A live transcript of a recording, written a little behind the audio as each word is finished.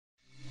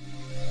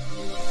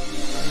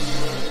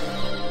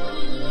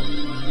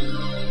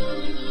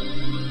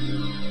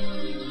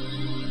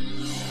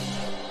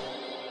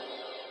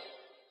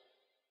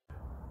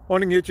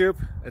Morning YouTube,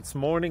 it's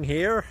morning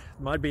here.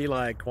 It might be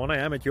like 1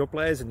 a.m. at your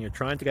place and you're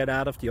trying to get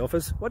out of the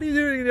office. What are you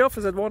doing in the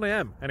office at 1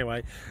 a.m?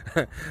 Anyway,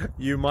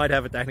 you might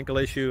have a technical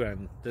issue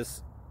and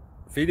this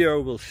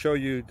video will show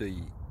you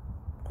the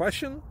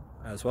question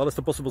as well as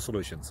the possible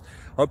solutions.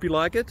 Hope you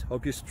like it,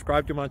 hope you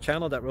subscribe to my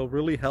channel. That will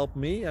really help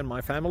me and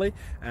my family,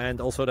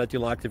 and also that you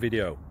like the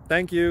video.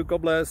 Thank you,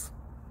 God bless.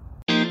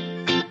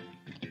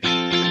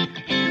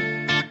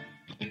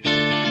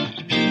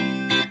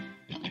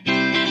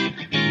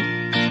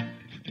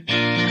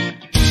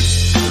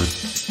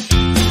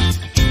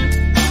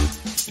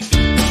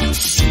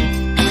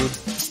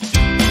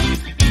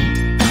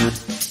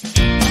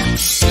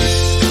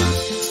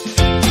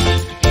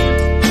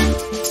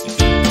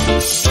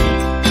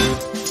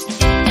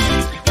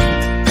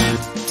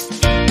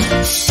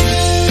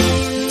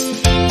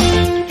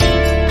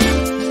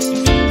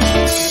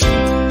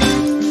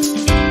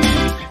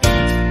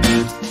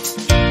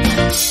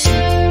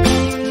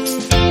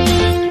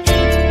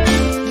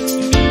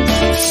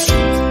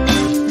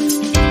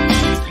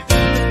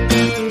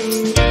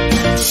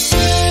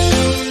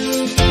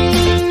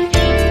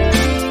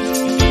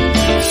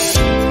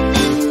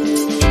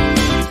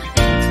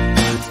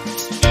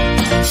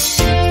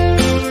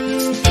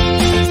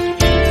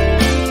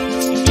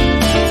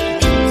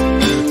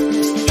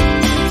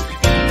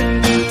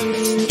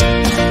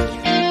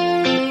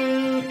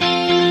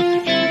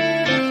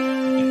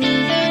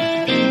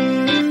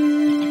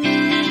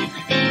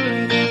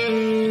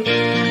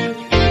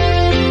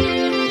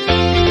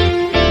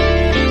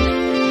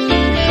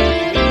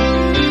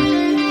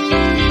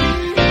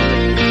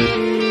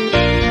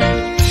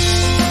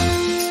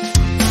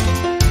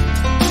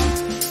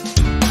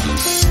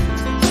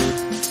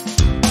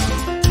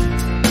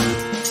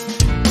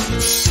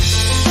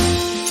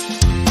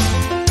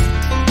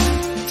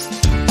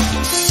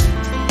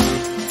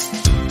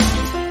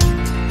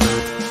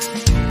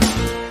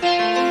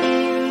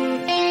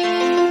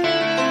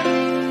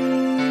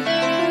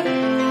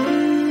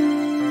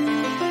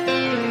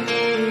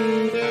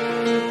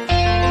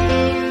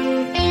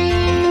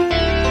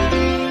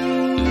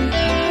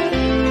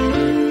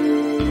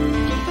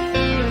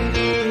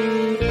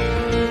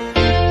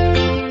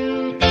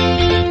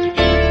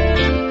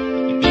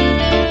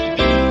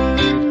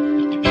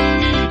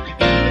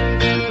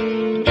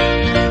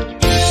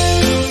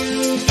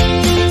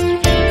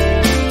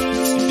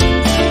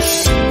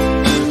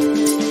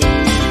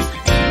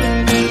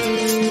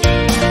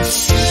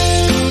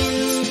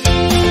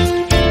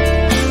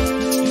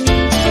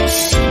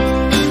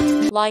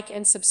 Like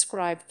and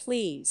subscribe,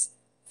 please.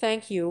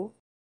 Thank you.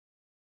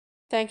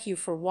 Thank you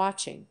for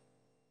watching.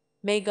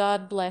 May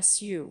God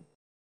bless you.